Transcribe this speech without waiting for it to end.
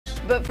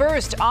But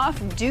first, off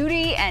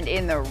duty and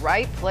in the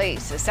right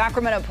place. A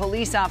Sacramento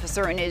police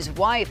officer and his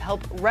wife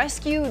helped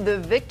rescue the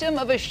victim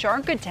of a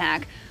shark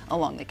attack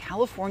along the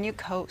California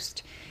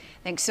coast.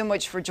 Thanks so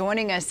much for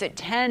joining us at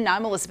 10.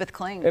 I'm Elizabeth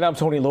Kling. And I'm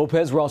Tony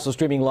Lopez. We're also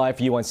streaming live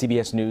for you on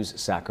CBS News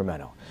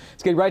Sacramento.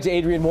 Let's get right to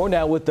Adrian Moore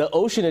now with the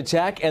ocean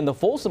attack and the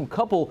Folsom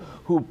couple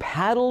who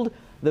paddled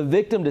the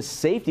victim to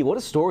safety. What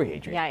a story,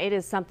 Adrian. Yeah, it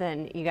is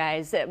something, you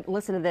guys.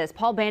 Listen to this.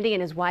 Paul Bandy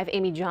and his wife,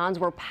 Amy Johns,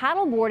 were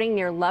paddleboarding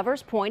near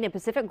Lovers Point in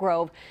Pacific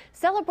Grove,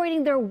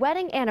 celebrating their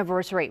wedding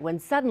anniversary when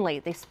suddenly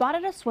they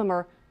spotted a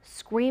swimmer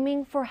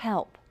screaming for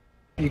help.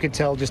 You could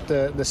tell just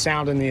the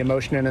sound and the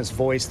emotion in his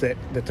voice that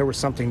there was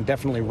something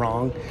definitely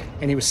wrong,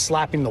 and he was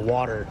slapping the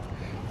water.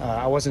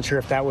 I wasn't sure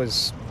if that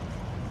was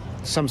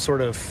some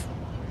sort of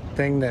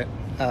thing that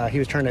he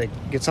was trying to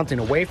get something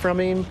away from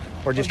him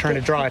or just trying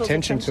to draw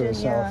attention to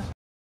himself. Yeah.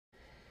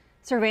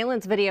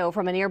 Surveillance video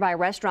from a nearby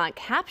restaurant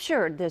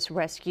captured this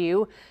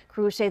rescue.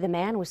 Crews say the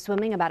man was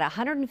swimming about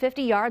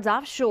 150 yards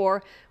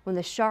offshore when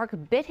the shark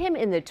bit him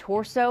in the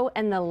torso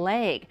and the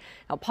leg.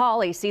 Now,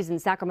 Paul, a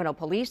seasoned Sacramento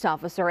police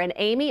officer, and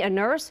Amy, a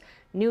nurse,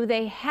 knew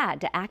they had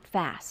to act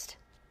fast.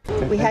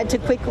 We had to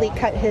quickly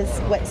cut his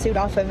wetsuit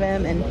off of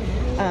him and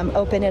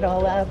open it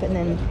all up and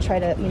then try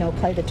to,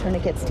 apply the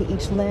tourniquets to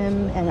each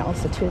limb and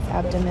also to his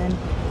abdomen,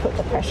 put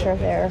the pressure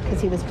there because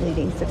he was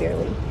bleeding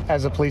severely.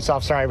 As a police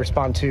officer, I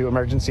respond to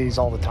emergencies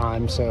all the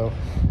time, so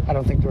I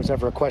don't think there was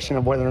ever a question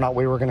of whether or not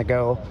we were going to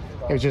go.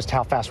 It was just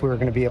how fast we were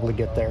going to be able to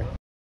get there.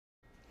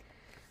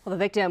 Well, the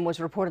victim was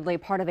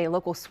reportedly part of a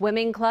local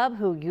swimming club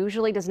who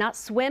usually does not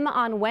swim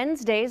on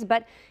Wednesdays,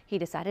 but he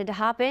decided to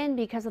hop in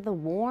because of the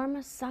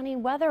warm, sunny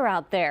weather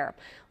out there.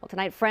 Well,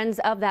 tonight, friends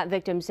of that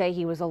victim say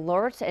he was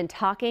alert and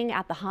talking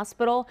at the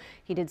hospital.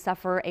 He did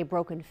suffer a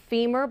broken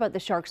femur, but the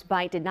shark's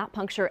bite did not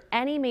puncture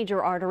any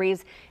major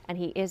arteries, and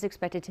he is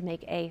expected to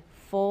make a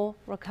full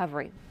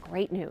recovery.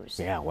 Great news.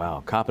 Yeah,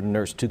 wow. Cop and a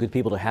nurse, two good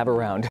people to have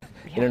around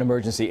in an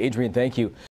emergency. Adrian, thank you.